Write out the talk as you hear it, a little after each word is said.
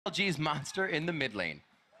CLG's monster in the mid lane.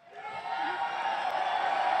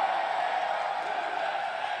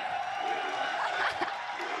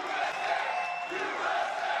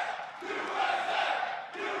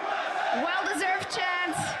 Well-deserved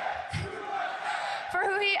chance for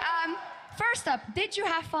Huhi. First up, did you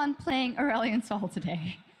have fun playing Aurelion Sol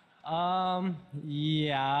today?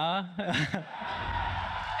 Yeah.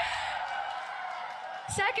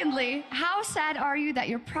 Secondly, how sad are you that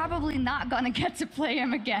you're probably not gonna get to play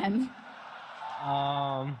him again?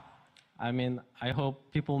 I mean, I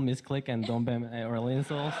hope people misclick and don't ban Aurelion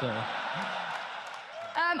Sol, so.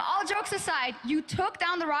 All jokes aside, you took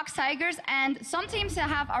down the ROX Tigers, and some teams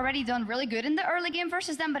have already done really good in the early game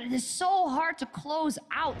versus them, but it is so hard to close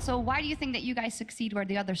out. So why do you think that you guys succeed where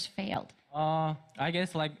the others failed? I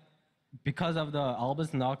guess like because of the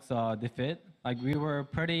Albus Nox defeat, like we were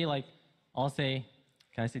pretty like, I'll say,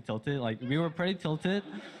 can I say tilted? Like we were pretty tilted,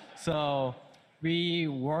 so we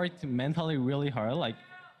worked mentally really hard. Like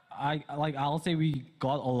I'll say we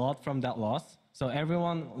got a lot from that loss. So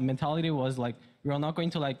everyone mentality was like, we're not going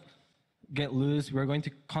to like get loose. We're going to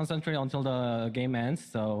concentrate until the game ends.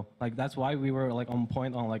 So like that's why we were like on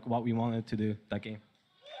point on like what we wanted to do that game.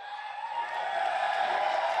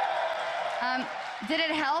 Did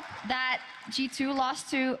it help that G2 lost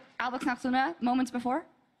to Albus Nox Luna moments before?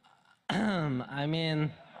 I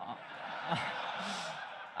mean,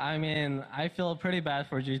 I feel pretty bad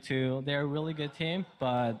for G2. They're a really good team,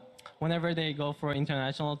 but whenever they go for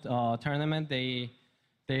international tournament, they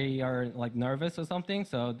are like nervous or something.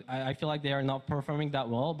 So I feel like they are not performing that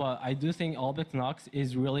well. But I do think Albus Nox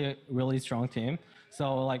is really strong team.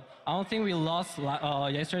 So like I don't think we lost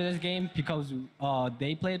yesterday's game because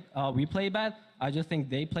we played bad. I just think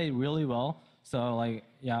they played really well. So like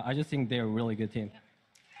yeah, I just think they're a really good team.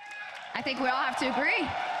 I think we all have to agree.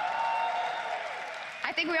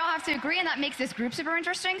 And that makes this group super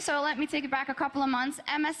interesting. So let me take it back a couple of months.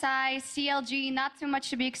 MSI, CLG, not too much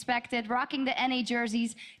to be expected, rocking the NA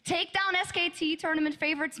jerseys, take down SKT, tournament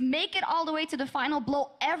favorites, make it all the way to the final,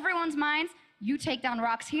 blow everyone's minds. You take down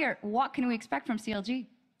ROX here. What can we expect from CLG?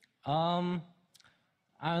 I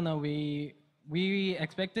don't know. We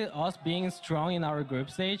expected us being strong in our group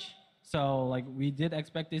stage. So like we did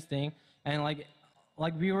expect this thing, and like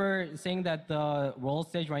we were saying that the world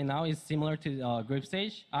stage right now is similar to the group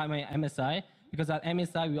stage, I mean MSI, because at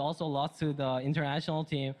MSI we also lost to the international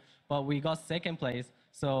team, but we got second place.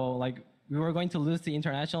 So like we were going to lose the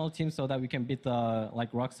international team so that we can beat the like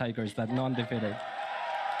ROX Tigers, that non-defeated.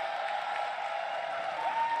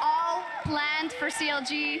 All planned for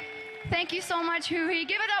CLG. Thank you so much, Huhi.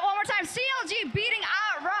 Give it up one more time. CLG beating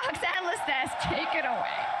out ROX Analyst Desk. Take it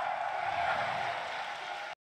away.